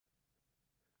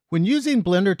When using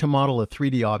Blender to model a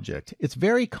 3D object, it's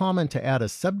very common to add a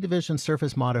subdivision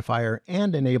surface modifier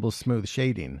and enable smooth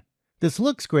shading. This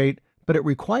looks great, but it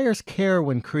requires care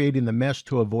when creating the mesh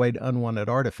to avoid unwanted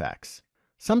artifacts.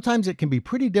 Sometimes it can be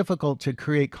pretty difficult to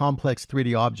create complex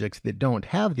 3D objects that don't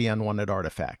have the unwanted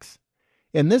artifacts.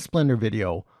 In this Blender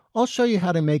video, I'll show you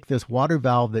how to make this water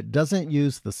valve that doesn't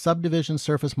use the subdivision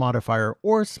surface modifier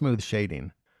or smooth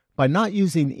shading. By not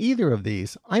using either of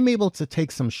these, I'm able to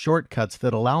take some shortcuts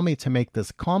that allow me to make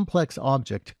this complex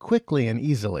object quickly and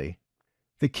easily.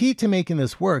 The key to making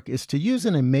this work is to use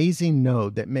an amazing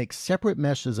node that makes separate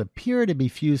meshes appear to be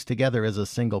fused together as a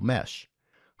single mesh.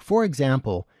 For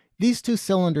example, these two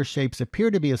cylinder shapes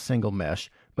appear to be a single mesh,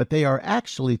 but they are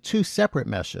actually two separate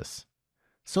meshes.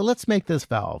 So let's make this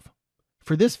valve.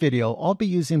 For this video, I'll be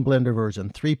using Blender version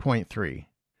 3.3.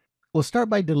 We'll start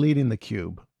by deleting the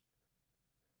cube.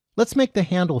 Let's make the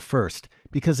handle first,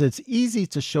 because it's easy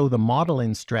to show the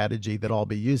modeling strategy that I'll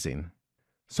be using.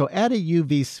 So add a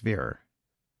UV sphere.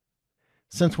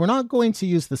 Since we're not going to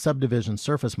use the subdivision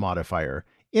surface modifier,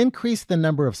 increase the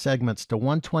number of segments to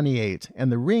 128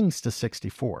 and the rings to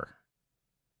 64.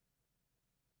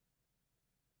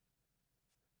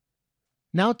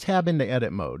 Now tab into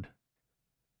Edit mode.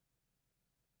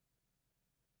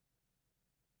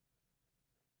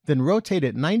 Then rotate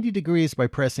it 90 degrees by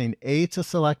pressing A to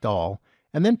select all,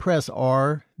 and then press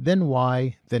R, then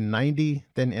Y, then 90,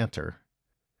 then Enter.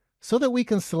 So that we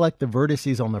can select the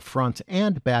vertices on the front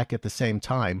and back at the same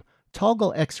time,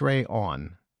 toggle X-ray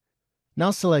on.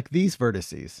 Now select these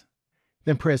vertices.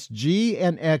 Then press G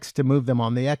and X to move them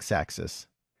on the X-axis.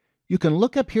 You can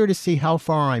look up here to see how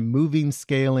far I'm moving,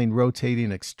 scaling,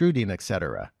 rotating, extruding,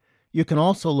 etc. You can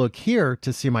also look here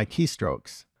to see my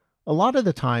keystrokes. A lot of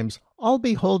the times, I'll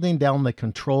be holding down the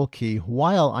Control key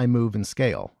while I move and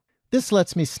scale. This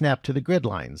lets me snap to the grid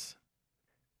lines.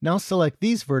 Now select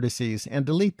these vertices and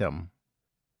delete them.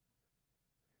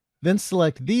 Then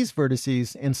select these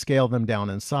vertices and scale them down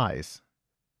in size.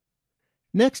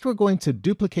 Next, we're going to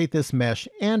duplicate this mesh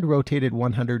and rotate it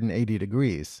 180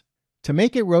 degrees. To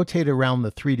make it rotate around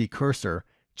the 3D cursor,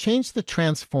 change the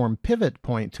transform pivot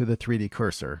point to the 3D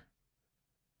cursor.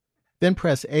 Then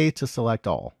press A to select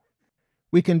all.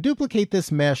 We can duplicate this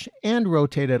mesh and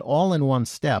rotate it all in one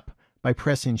step by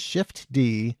pressing Shift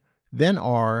D, then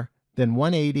R, then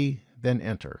 180, then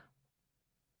Enter.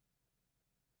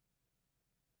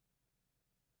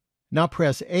 Now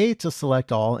press A to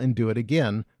select all and do it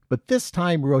again, but this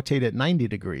time rotate it 90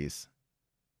 degrees.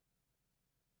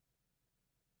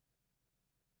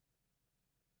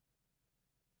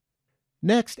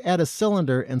 Next, add a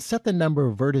cylinder and set the number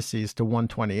of vertices to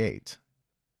 128.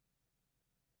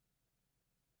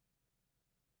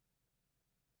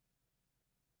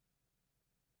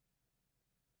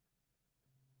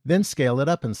 Then scale it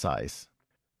up in size.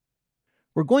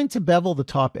 We're going to bevel the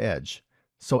top edge,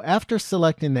 so after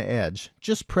selecting the edge,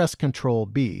 just press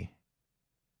Ctrl B.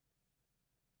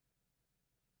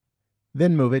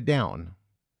 Then move it down.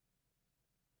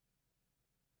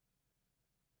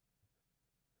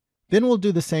 Then we'll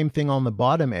do the same thing on the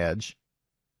bottom edge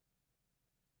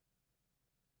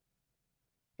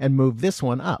and move this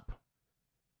one up.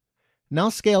 Now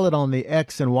scale it on the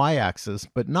X and Y axis,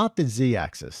 but not the Z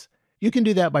axis. You can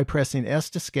do that by pressing S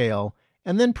to scale,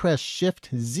 and then press Shift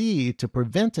Z to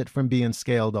prevent it from being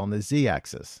scaled on the Z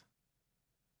axis.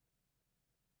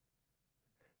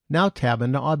 Now tab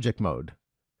into Object mode.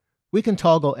 We can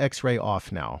toggle X-ray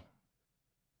off now.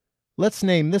 Let's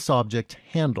name this object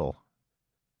Handle.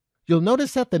 You'll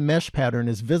notice that the mesh pattern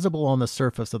is visible on the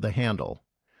surface of the handle.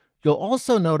 You'll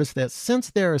also notice that since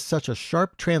there is such a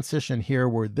sharp transition here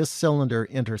where this cylinder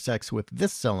intersects with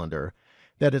this cylinder,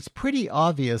 that it's pretty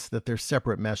obvious that they're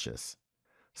separate meshes.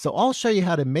 So I'll show you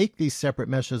how to make these separate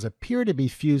meshes appear to be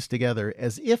fused together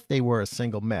as if they were a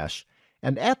single mesh,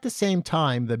 and at the same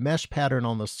time the mesh pattern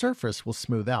on the surface will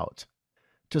smooth out.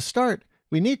 To start,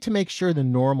 we need to make sure the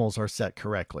normals are set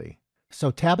correctly. So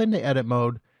tab into Edit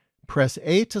mode, press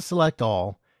A to select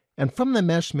all, and from the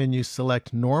Mesh menu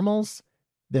select Normals,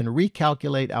 then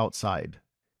Recalculate Outside.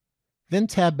 Then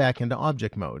tab back into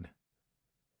Object mode.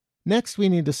 Next, we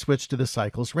need to switch to the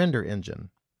Cycles render engine.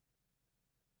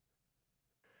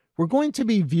 We're going to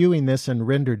be viewing this in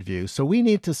rendered view, so we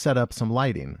need to set up some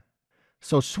lighting.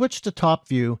 So switch to top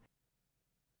view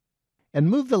and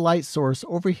move the light source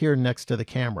over here next to the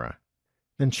camera.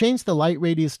 Then change the light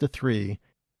radius to 3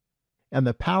 and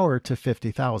the power to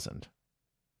 50,000.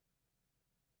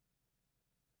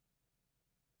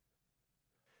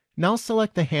 Now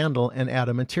select the handle and add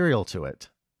a material to it.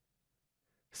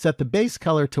 Set the base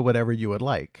color to whatever you would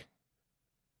like.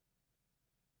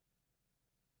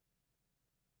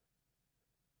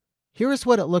 Here is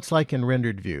what it looks like in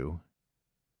rendered view.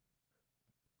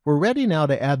 We're ready now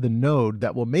to add the node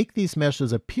that will make these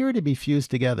meshes appear to be fused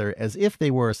together as if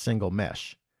they were a single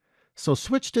mesh. So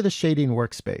switch to the shading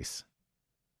workspace.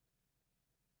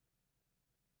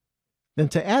 Then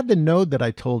to add the node that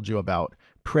I told you about,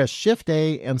 press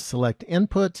Shift-A and select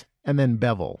Input and then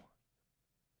Bevel.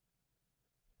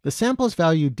 The samples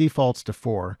value defaults to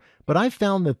 4, but I've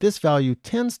found that this value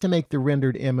tends to make the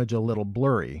rendered image a little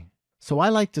blurry, so I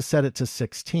like to set it to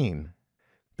 16.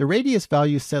 The radius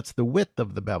value sets the width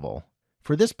of the bevel.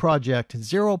 For this project,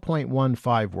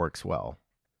 0.15 works well.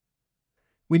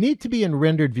 We need to be in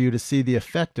rendered view to see the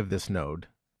effect of this node.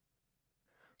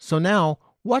 So now,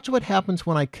 watch what happens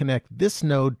when I connect this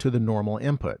node to the normal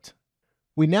input.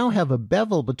 We now have a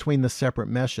bevel between the separate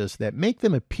meshes that make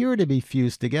them appear to be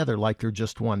fused together like they're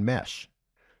just one mesh.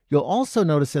 You'll also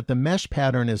notice that the mesh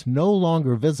pattern is no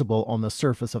longer visible on the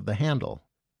surface of the handle.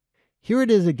 Here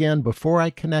it is again before I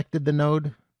connected the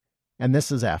node, and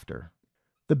this is after.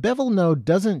 The bevel node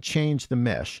doesn't change the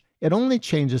mesh, it only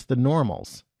changes the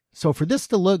normals. So for this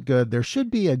to look good, there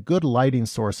should be a good lighting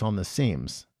source on the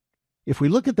seams. If we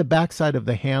look at the backside of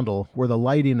the handle where the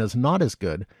lighting is not as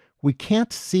good, we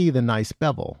can't see the nice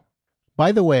bevel.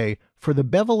 By the way, for the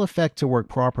bevel effect to work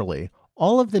properly,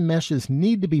 all of the meshes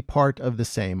need to be part of the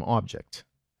same object.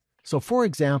 So for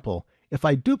example, if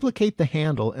I duplicate the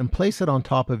handle and place it on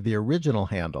top of the original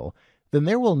handle, then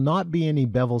there will not be any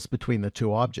bevels between the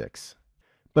two objects.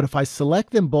 But if I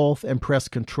select them both and press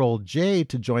Ctrl-J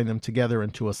to join them together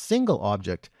into a single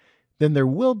object, then there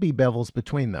will be bevels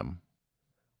between them.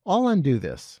 I'll undo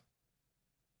this.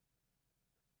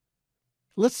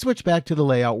 Let's switch back to the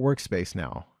layout workspace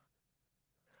now.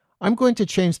 I'm going to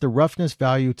change the roughness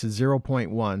value to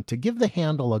 0.1 to give the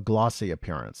handle a glossy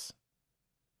appearance.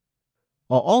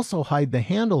 I'll also hide the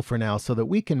handle for now so that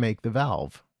we can make the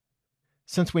valve.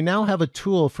 Since we now have a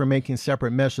tool for making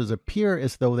separate meshes appear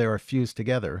as though they are fused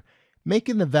together,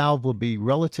 making the valve will be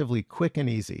relatively quick and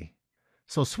easy.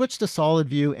 So switch to solid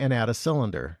view and add a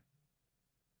cylinder.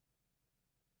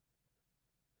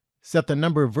 Set the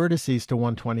number of vertices to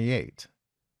 128.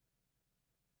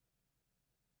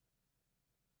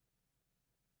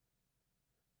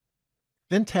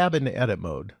 Then tab into edit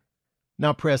mode.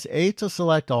 Now press A to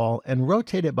select all and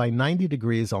rotate it by 90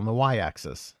 degrees on the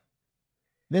y-axis.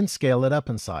 Then scale it up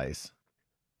in size.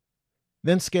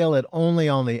 Then scale it only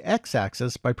on the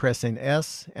x-axis by pressing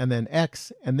S and then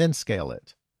X and then scale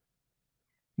it.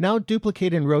 Now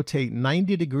duplicate and rotate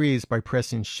 90 degrees by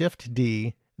pressing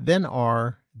Shift-D, then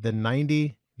R, then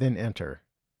 90, then Enter.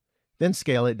 Then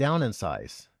scale it down in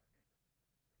size.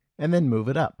 And then move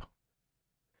it up.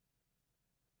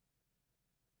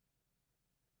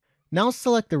 Now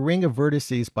select the ring of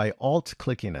vertices by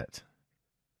Alt-clicking it.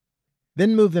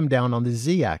 Then move them down on the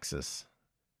Z-axis.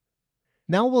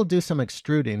 Now we'll do some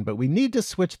extruding, but we need to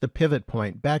switch the pivot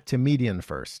point back to median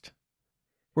first.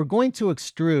 We're going to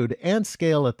extrude and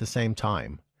scale at the same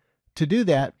time. To do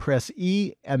that, press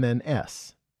E and then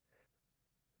S.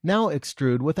 Now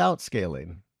extrude without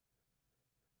scaling.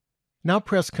 Now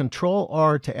press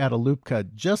Ctrl-R to add a loop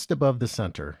cut just above the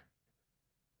center.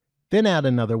 Then add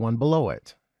another one below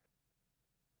it.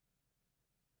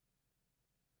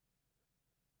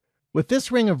 With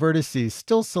this ring of vertices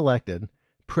still selected,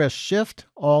 press Shift,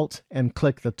 Alt, and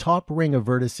click the top ring of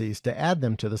vertices to add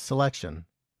them to the selection.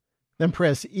 Then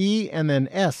press E and then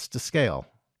S to scale.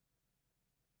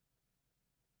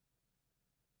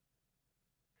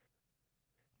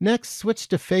 Next, switch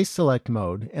to Face Select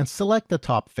mode and select the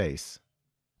top face.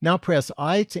 Now press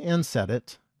I to inset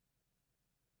it,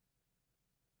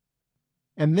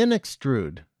 and then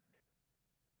extrude.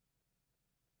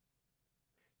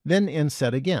 Then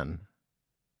inset again.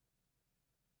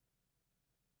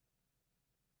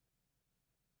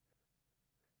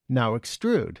 Now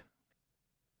extrude.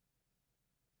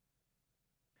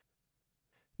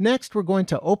 Next, we're going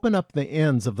to open up the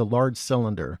ends of the large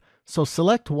cylinder, so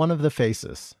select one of the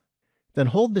faces. Then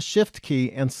hold the Shift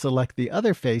key and select the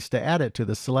other face to add it to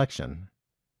the selection.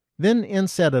 Then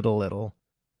inset it a little,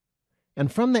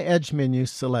 and from the Edge menu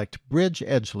select Bridge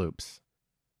Edge Loops.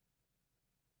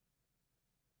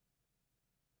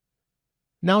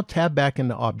 Now tab back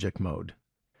into object mode.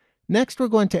 Next, we're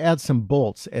going to add some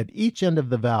bolts at each end of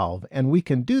the valve, and we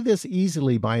can do this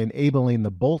easily by enabling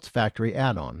the Bolt Factory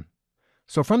add-on.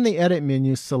 So from the Edit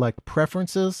menu, select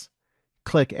Preferences,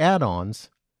 click Add-ons,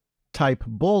 type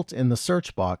Bolt in the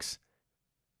search box,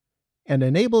 and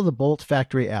enable the Bolt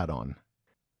Factory add-on.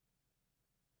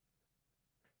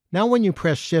 Now when you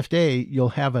press Shift-A, you'll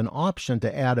have an option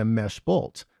to add a mesh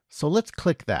bolt, so let's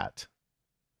click that.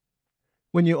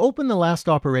 When you open the last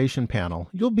operation panel,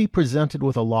 you'll be presented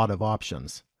with a lot of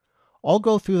options. I'll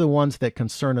go through the ones that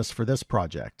concern us for this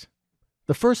project.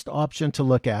 The first option to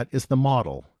look at is the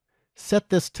model. Set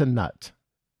this to nut.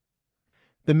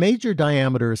 The major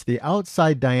diameter is the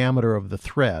outside diameter of the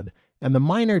thread, and the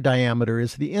minor diameter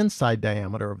is the inside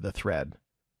diameter of the thread.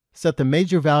 Set the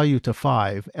major value to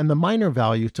 5 and the minor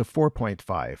value to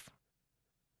 4.5.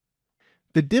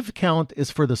 The div count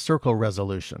is for the circle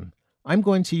resolution. I'm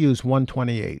going to use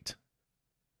 128.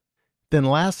 Then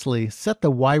lastly, set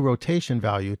the Y rotation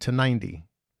value to 90.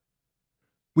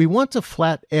 We want a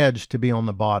flat edge to be on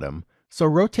the bottom, so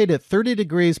rotate it 30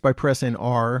 degrees by pressing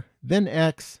R, then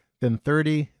X, then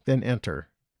 30, then Enter.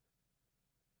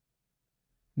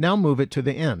 Now move it to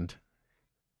the end.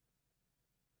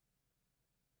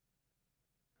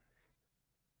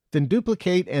 Then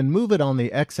duplicate and move it on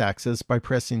the X-axis by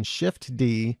pressing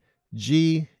Shift-D,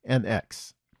 G, and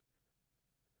X.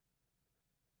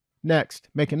 Next,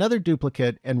 make another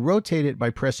duplicate and rotate it by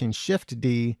pressing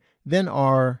Shift-D, then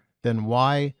R, then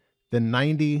Y, then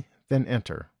 90, then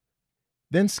Enter.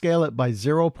 Then scale it by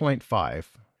 0.5.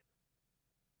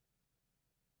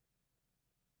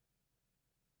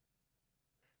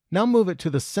 Now move it to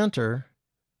the center,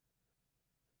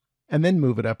 and then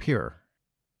move it up here.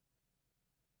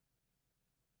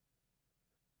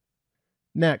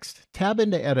 Next, tab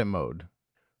into Edit Mode.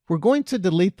 We're going to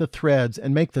delete the threads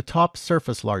and make the top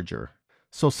surface larger.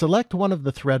 So select one of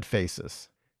the thread faces.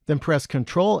 Then press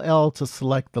Ctrl L to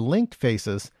select the linked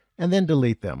faces and then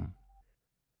delete them.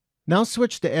 Now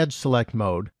switch to Edge Select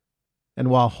mode, and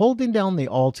while holding down the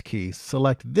Alt key,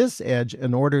 select this edge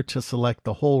in order to select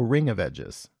the whole ring of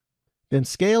edges. Then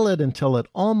scale it until it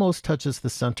almost touches the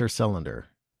center cylinder.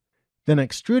 Then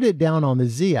extrude it down on the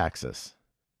Z-axis.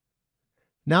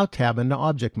 Now tab into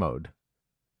Object Mode.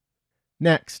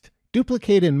 Next,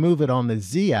 duplicate and move it on the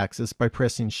Z-axis by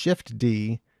pressing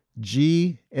Shift-D,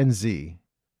 G, and Z.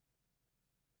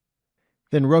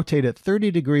 Then rotate it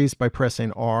 30 degrees by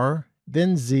pressing R,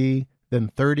 then Z, then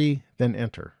 30, then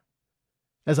Enter.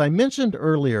 As I mentioned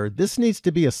earlier, this needs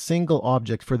to be a single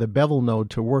object for the bevel node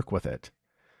to work with it.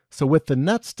 So with the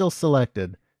nut still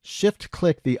selected,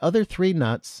 Shift-click the other 3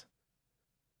 nuts,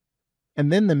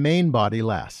 and then the main body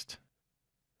last.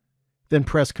 Then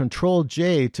press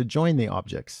Ctrl-J to join the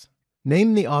objects.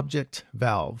 Name the object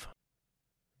Valve.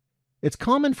 It's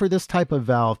common for this type of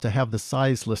valve to have the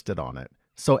size listed on it,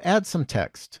 so add some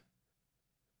text.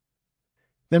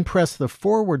 Then press the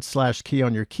 / key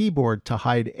on your keyboard to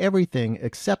hide everything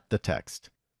except the text.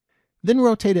 Then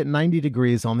rotate it 90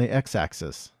 degrees on the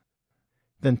X-axis.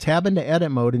 Then tab into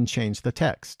Edit Mode and change the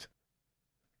text.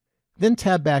 Then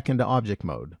tab back into Object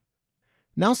Mode.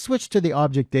 Now switch to the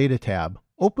Object Data tab,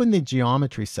 open the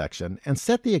Geometry section, and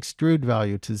set the extrude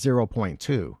value to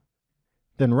 0.2.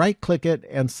 Then right-click it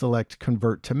and select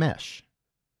Convert to Mesh.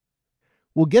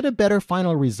 We'll get a better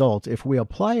final result if we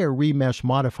apply a remesh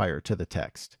modifier to the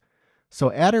text.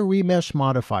 So add a remesh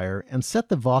modifier and set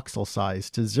the voxel size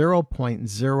to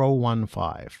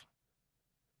 0.015.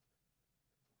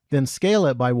 Then scale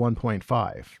it by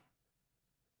 1.5.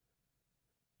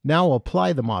 Now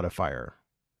apply the modifier.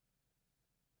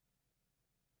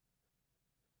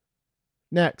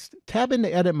 Next, tab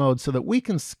into Edit Mode so that we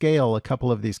can scale a couple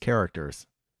of these characters.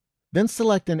 Then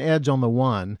select an edge on the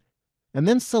 1, and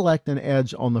then select an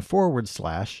edge on the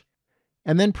 /,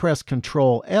 and then press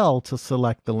Ctrl L to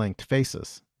select the linked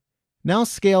faces. Now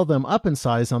scale them up in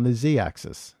size on the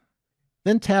Z-axis.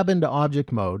 Then tab into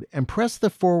Object Mode and press the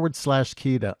 /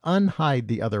 key to unhide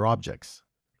the other objects.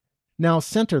 Now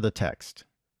center the text.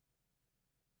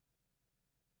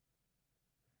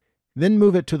 Then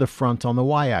move it to the front on the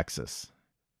Y-axis.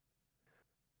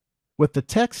 With the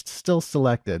text still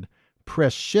selected,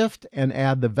 press Shift and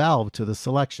add the valve to the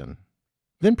selection.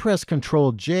 Then press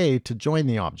Ctrl-J to join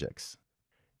the objects.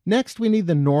 Next, we need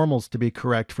the normals to be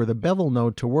correct for the bevel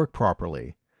node to work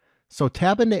properly. So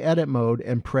tab into Edit Mode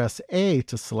and press A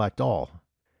to select all.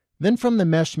 Then from the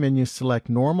Mesh menu, select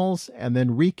Normals and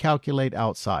then Recalculate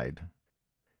Outside.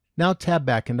 Now tab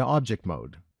back into Object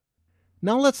Mode.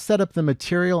 Now let's set up the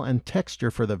material and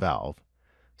texture for the valve.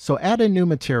 So add a new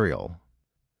material.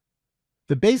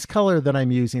 The base color that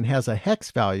I'm using has a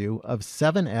hex value of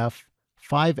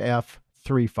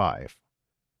 7F5F35.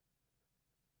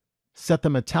 Set the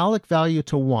metallic value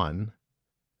to 1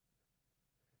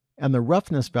 and the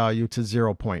roughness value to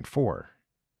 0.4.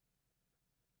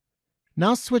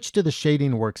 Now switch to the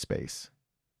shading workspace.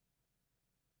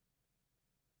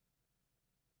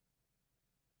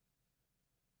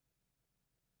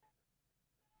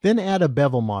 Then add a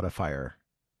bevel modifier.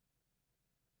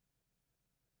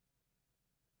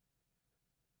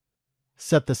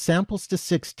 Set the samples to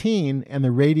 16 and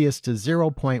the radius to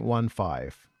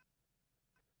 0.15.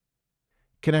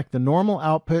 Connect the normal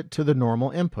output to the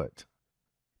normal input.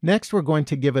 Next, we're going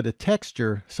to give it a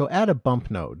texture, so add a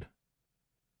bump node.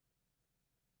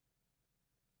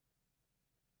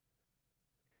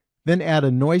 Then add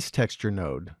a noise texture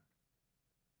node.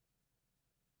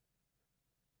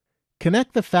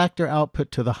 Connect the factor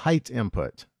output to the height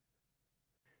input.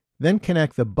 Then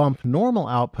connect the bump normal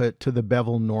output to the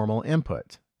bevel normal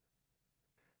input.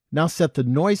 Now set the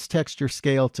noise texture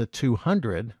scale to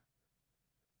 200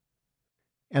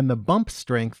 and the bump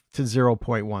strength to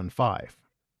 0.15.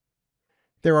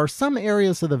 There are some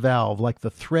areas of the valve, like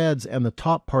the threads and the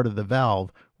top part of the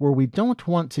valve, where we don't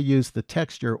want to use the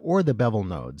texture or the bevel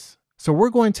nodes. So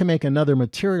we're going to make another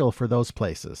material for those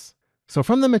places. So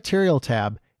from the Material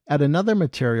tab, add another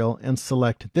material and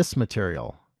select this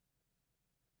material.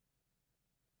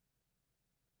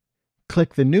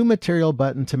 Click the New Material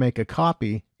button to make a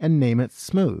copy and name it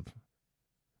Smooth.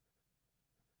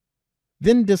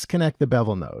 Then disconnect the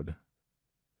bevel node.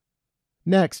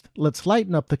 Next, let's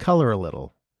lighten up the color a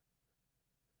little.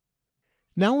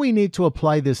 Now we need to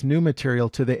apply this new material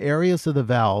to the areas of the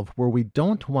valve where we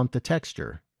don't want the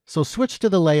texture. So switch to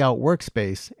the Layout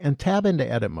workspace and tab into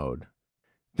Edit mode.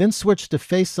 Then switch to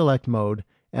Face Select mode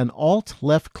and Alt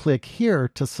left click here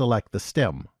to select the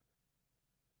stem.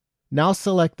 Now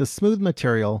select the smooth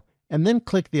material and then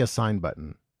click the Assign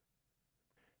button.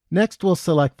 Next we'll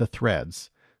select the threads.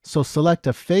 So select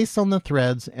a face on the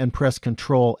threads and press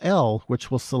Ctrl L,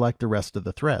 which will select the rest of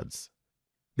the threads.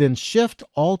 Then Shift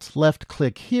Alt left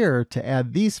click here to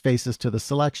add these faces to the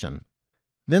selection.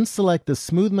 Then select the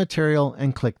smooth material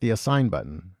and click the Assign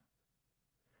button.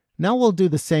 Now we'll do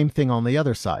the same thing on the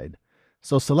other side.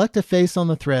 So select a face on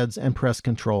the threads and press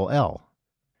Ctrl L.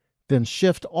 Then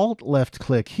Shift Alt left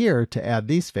click here to add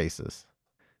these faces.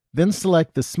 Then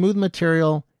select the smooth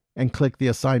material and click the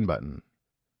Assign button.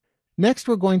 Next,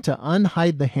 we're going to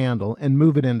unhide the handle and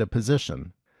move it into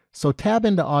position. So tab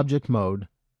into Object Mode,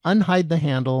 unhide the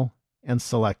handle, and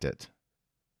select it.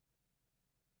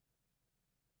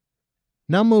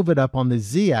 Now move it up on the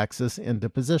Z-axis into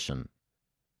position.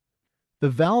 The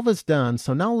valve is done,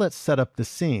 so now let's set up the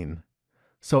scene.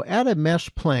 So add a mesh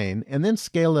plane and then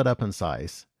scale it up in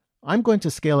size. I'm going to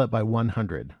scale it by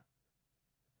 100.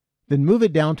 Then move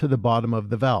it down to the bottom of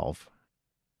the valve.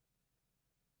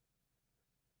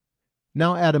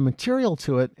 Now add a material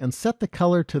to it and set the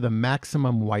color to the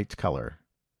maximum white color.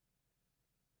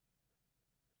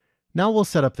 Now we'll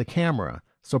set up the camera,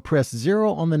 so press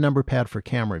 0 on the number pad for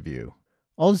camera view.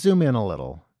 I'll zoom in a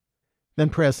little. Then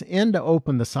press N to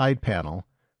open the side panel,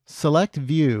 select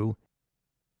View,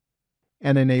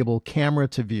 and enable Camera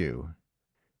to View.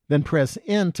 Then press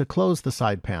N to close the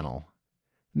side panel.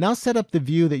 Now set up the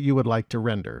view that you would like to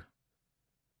render.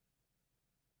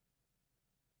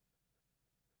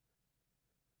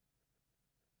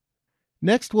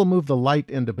 Next, we'll move the light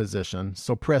into position,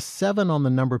 so press 7 on the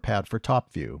number pad for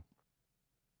top view.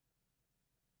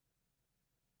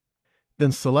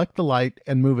 Then select the light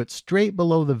and move it straight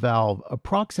below the valve,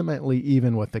 approximately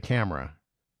even with the camera.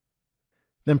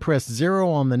 Then press 0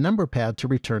 on the number pad to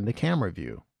return to camera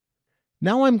view.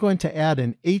 Now I'm going to add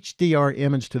an HDR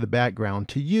image to the background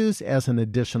to use as an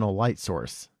additional light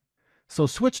source. So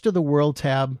switch to the World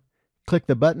tab, click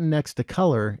the button next to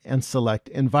Color, and select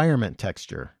Environment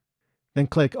Texture. Then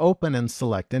click Open and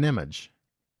select an image.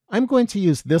 I'm going to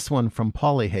use this one from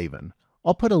Polyhaven.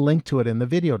 I'll put a link to it in the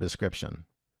video description.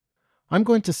 I'm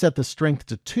going to set the strength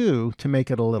to 2 to make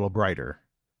it a little brighter.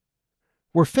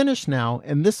 We're finished now,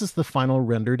 and this is the final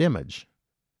rendered image.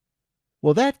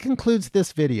 Well, that concludes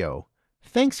this video.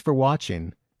 Thanks for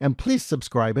watching, and please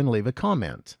subscribe and leave a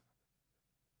comment.